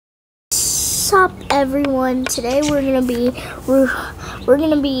What's up, everyone? Today we're gonna be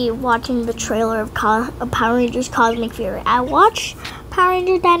watching the trailer of Power Rangers Cosmic Fury. I watched Power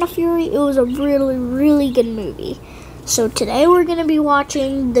Rangers Dino Fury. It was a really good movie. So today we're gonna be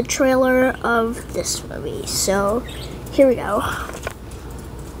watching the trailer of this movie. So here we go.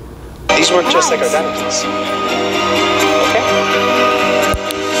 These work just like our dino keys. Okay.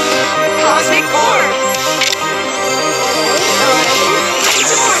 Cosmic Orb! It's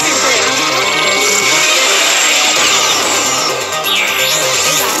a Cosmic Orb!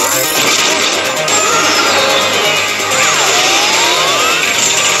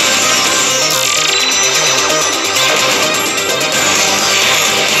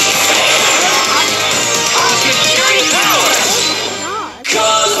 Cosmic Fury Power!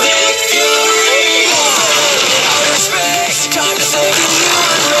 Cosmic Fury! Outer space! Time to save the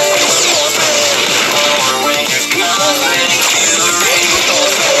human race! Power Rangers Cosmic Fury!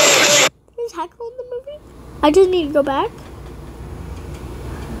 Is Heckle in the movie? I just need to go back.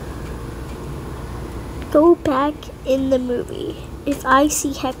 Go back in the movie. If I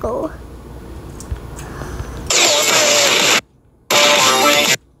see Heckle.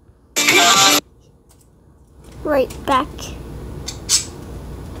 Right back.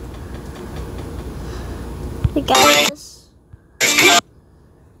 The guy is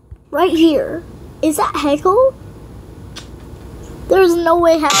right here. Is that Heckle? There's no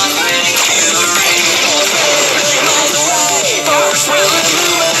way Heckle.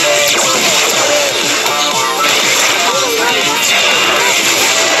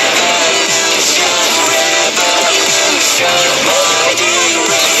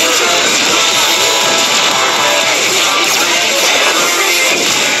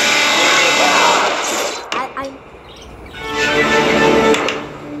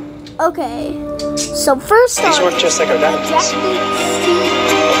 Okay, so first These work just like our dino keys.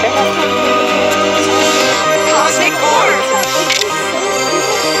 Cosmic Orb!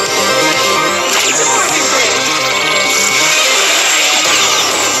 It's a Cosmic Orb!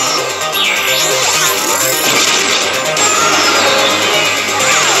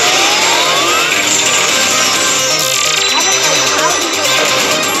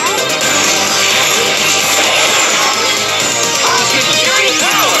 Cosmic Fury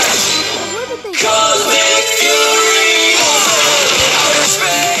Power! Cosmic Fury! Outer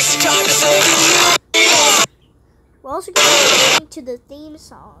space! Time to save the universe! We're also going to listen to the theme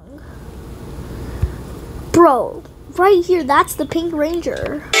song. Bro, right here, that's the Pink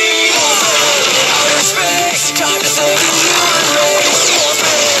Ranger. Outer space! Time to save the universe!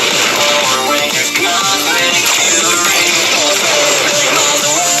 Power Rangers Cosmic Fury! Miles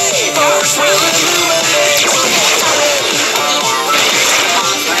away! Force will illuminate! Power Rangers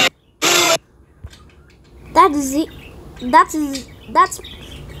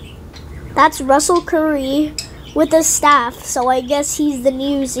That's Russell Curry with a staff. So I guess he's the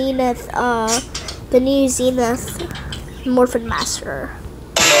new Zenith Morphin Master.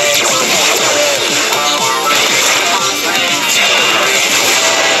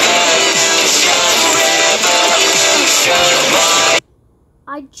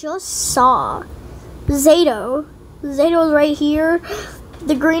 I just saw Zato. Zato's right here.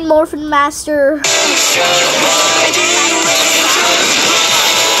 The Green Morphin Master.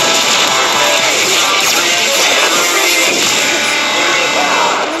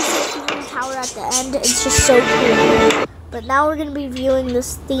 Tower at the end. It's just so cool. But now we're gonna be viewing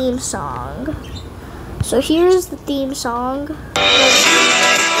this theme song. So here's the theme song.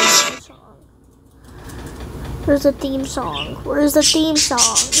 Where's the theme song? Where's the theme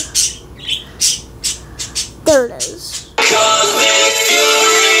song? There it is. Cosmic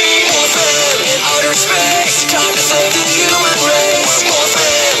Fury! Outer space! Time to save the human race!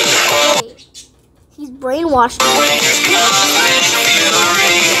 Wait, he's brainwashed. Rangers Cosmic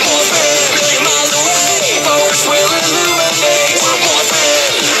Fury! Miles away! Force will illuminate!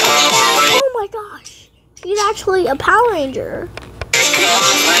 Oh my gosh, he's actually a Power Ranger.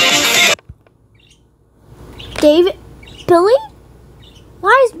 David, Billy?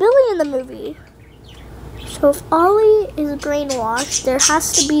 Why is Billy in the movie? So if Ollie is brainwashed, there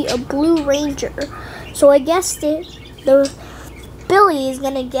has to be a Blue Ranger. So I guess the Billy is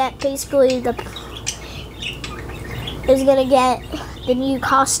gonna get the new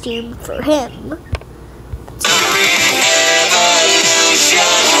costume for him.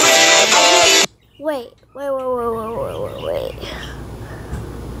 Wait.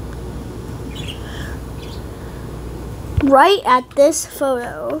 Right at this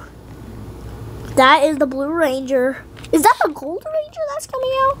photo, that is the Blue Ranger. Is that the Gold Ranger that's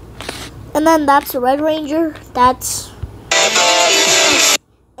coming out? And then that's the Red Ranger.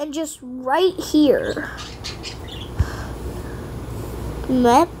 And then just right here.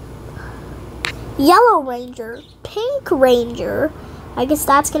 Yep. Yellow Ranger, Pink Ranger, I guess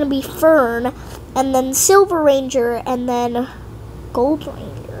that's gonna be Fern, and then Silver Ranger, and then Gold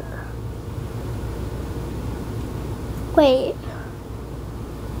Ranger. Wait.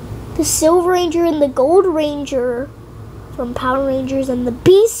 The Silver Ranger and the Gold Ranger from Power Rangers, and the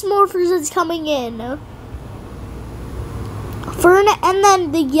Beast Morphers is coming in. Fern, and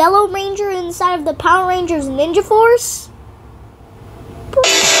then the Yellow Ranger inside of the Power Rangers Ninja Force.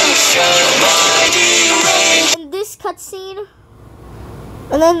 And this cutscene,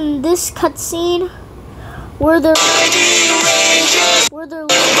 and then this cutscene where they're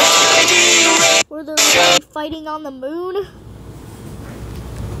fighting on the moon.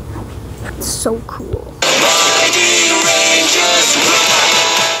 It's so cool. That's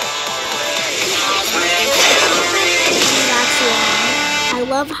the end. I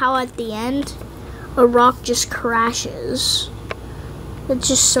love how at the end a rock just crashes. It's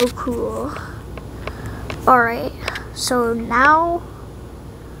just so cool. Alright, so now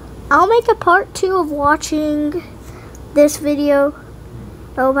I'll make a part 2 of watching this video,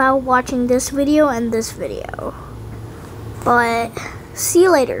 about watching this video and this video. But see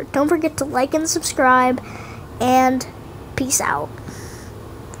you later. Don't forget to like and subscribe, and peace out.